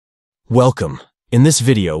Welcome. In this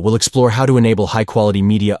video, we'll explore how to enable high-quality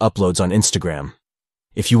media uploads on Instagram.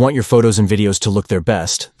 If you want your photos and videos to look their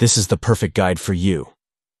best, this is the perfect guide for you.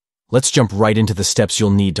 Let's jump right into the steps you'll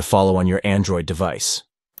need to follow on your Android device.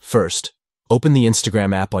 First, open the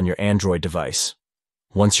Instagram app on your Android device.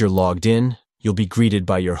 Once you're logged in, you'll be greeted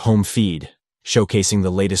by your home feed, showcasing the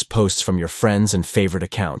latest posts from your friends and favorite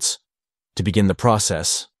accounts. To begin the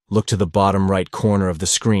process, look to the bottom right corner of the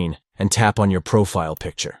screen and tap on your profile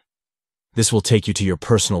picture. This will take you to your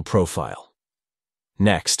personal profile.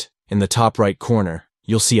 Next, in the top right corner,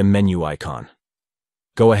 you'll see a menu icon.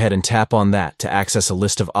 Go ahead and tap on that to access a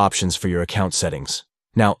list of options for your account settings.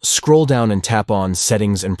 Now, scroll down and tap on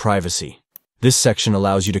Settings and Privacy. This section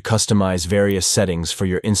allows you to customize various settings for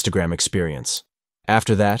your Instagram experience.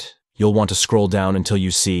 After that, you'll want to scroll down until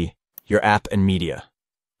you see your app and media.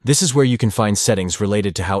 This is where you can find settings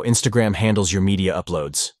related to how Instagram handles your media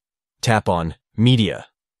uploads. Tap on Media,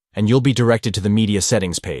 and you'll be directed to the Media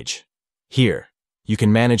Settings page. Here, you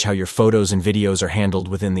can manage how your photos and videos are handled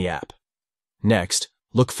within the app. Next,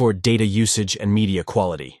 look for Data Usage and Media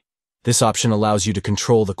Quality. This option allows you to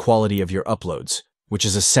control the quality of your uploads, which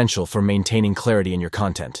is essential for maintaining clarity in your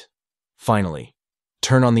content. Finally,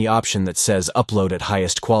 turn on the option that says Upload at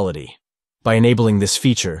Highest Quality. By enabling this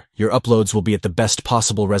feature, your uploads will be at the best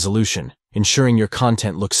possible resolution, ensuring your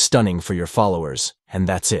content looks stunning for your followers, and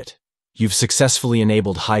that's it. You've successfully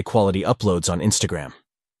enabled high-quality uploads on Instagram.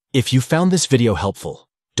 If you found this video helpful,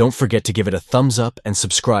 don't forget to give it a thumbs up and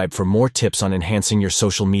subscribe for more tips on enhancing your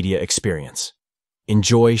social media experience.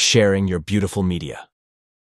 Enjoy sharing your beautiful media.